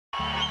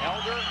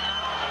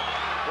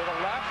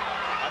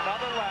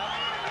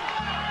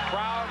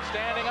crowd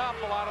standing up.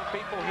 A lot of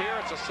people here.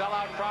 It's a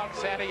sellout crowd in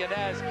Santa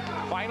Ynez.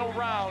 Final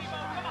round.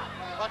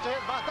 And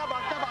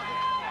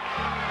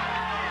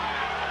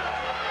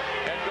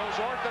goes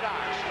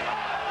orthodox.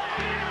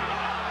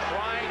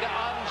 Trying to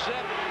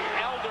unzip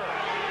Elder.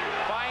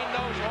 Find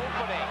those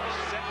openings.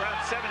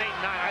 Round 7, 8,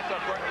 9, I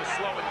thought Burton was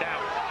slowing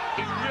down.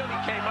 He really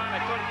came on. I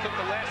thought he took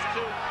the last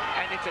two,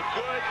 and it's a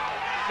good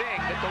thing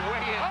that the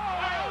weigh-in. Oh,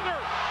 Elder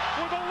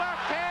with a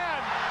left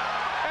hand,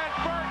 and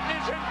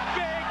Burton is in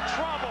big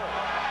trouble,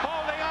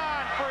 holding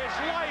on for his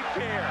life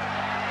here.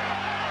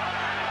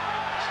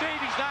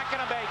 Stevie's not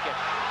going to make it.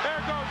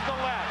 There goes the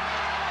left.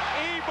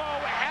 Ebo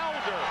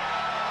Elder.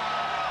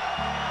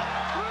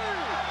 3,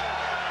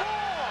 4,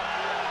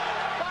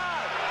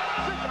 5,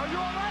 6. Are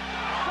you all right?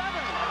 7,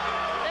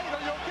 8.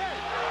 Are you okay?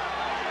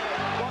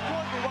 Walk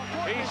towards me. Walk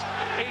towards me.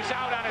 He's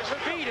out on his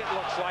feet, it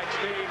looks like,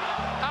 Steve.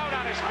 Out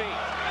on his feet.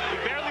 He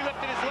barely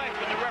lifted his leg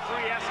when the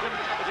referee asked him.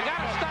 You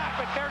got to stop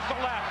it. There's the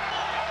left.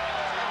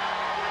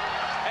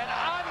 An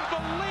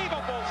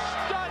unbelievable,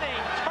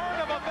 stunning turn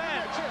of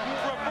events.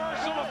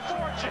 Reversal of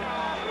fortune.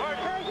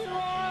 Thank you,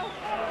 Lord.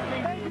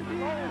 Thank you,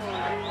 Jesus.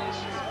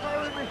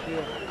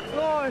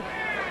 Lord,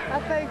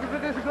 I thank you for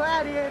this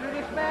gladiator,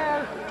 this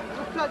man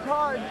with such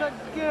heart, such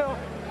skill,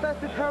 such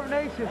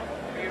determination.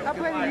 I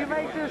pray that you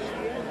make this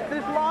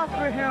loss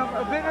for him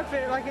a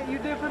benefit like you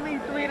did for me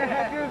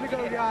 3.5 years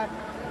ago, God.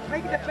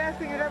 Make it the best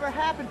thing that ever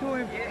happened to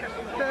him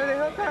so that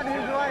he'll turn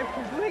his life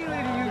completely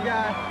to you,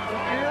 God.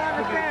 And he'll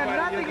understand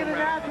nothing in the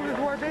natural is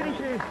worth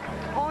anything.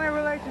 Only a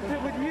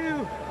relationship with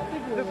you,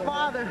 the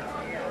Father,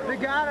 the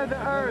God of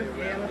the earth.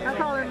 That's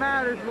all that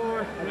matters,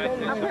 Lord.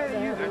 I pray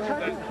that you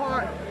touch his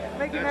heart,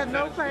 make him have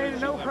no pain,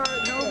 no hurt,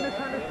 no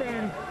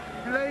misunderstanding.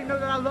 And let him know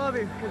that I love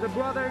him as a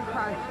brother in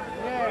Christ.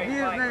 In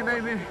Jesus' name,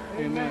 amen.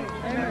 Amen.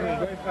 Amen.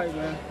 Great fight,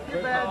 man.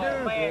 You bad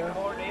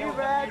dude. You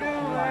bad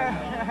dude,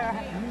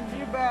 man.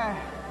 You bad.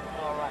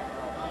 All right.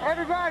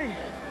 Everybody.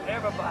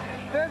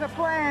 There's a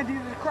plan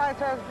Jesus Christ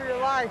has for your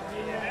life.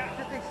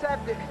 Just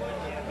accept it.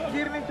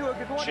 Get him into it.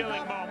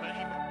 Chilling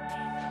moment.